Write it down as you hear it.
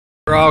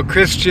For all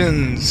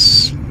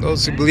Christians,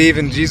 those who believe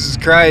in Jesus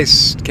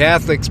Christ,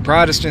 Catholics,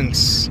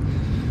 Protestants,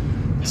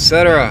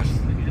 etc.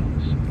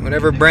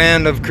 Whatever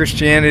brand of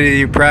Christianity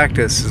you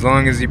practice, as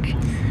long as you're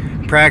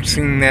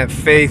practicing that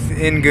faith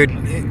in good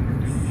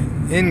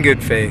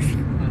faith,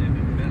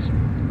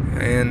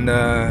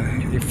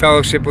 and you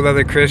fellowship with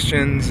other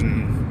Christians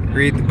and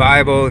read the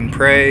Bible and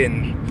pray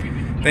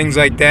and things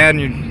like that,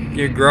 and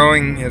you're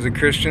growing as a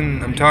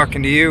Christian, I'm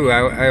talking to you.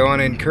 I want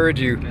to encourage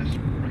you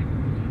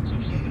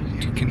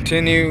to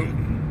continue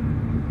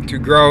to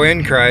grow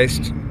in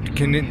Christ,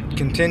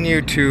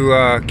 continue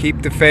to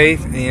keep the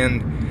faith,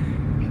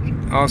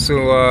 and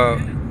also,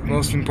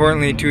 most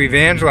importantly, to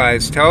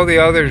evangelize. Tell the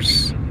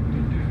others,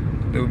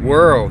 the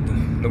world,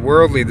 the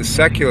worldly, the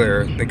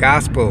secular, the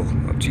gospel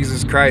of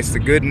Jesus Christ, the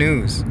good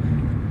news.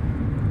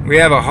 We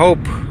have a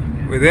hope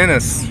within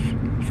us.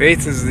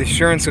 Faith is the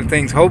assurance of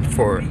things hoped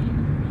for,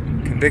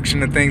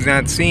 conviction of things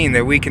not seen,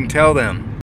 that we can tell them.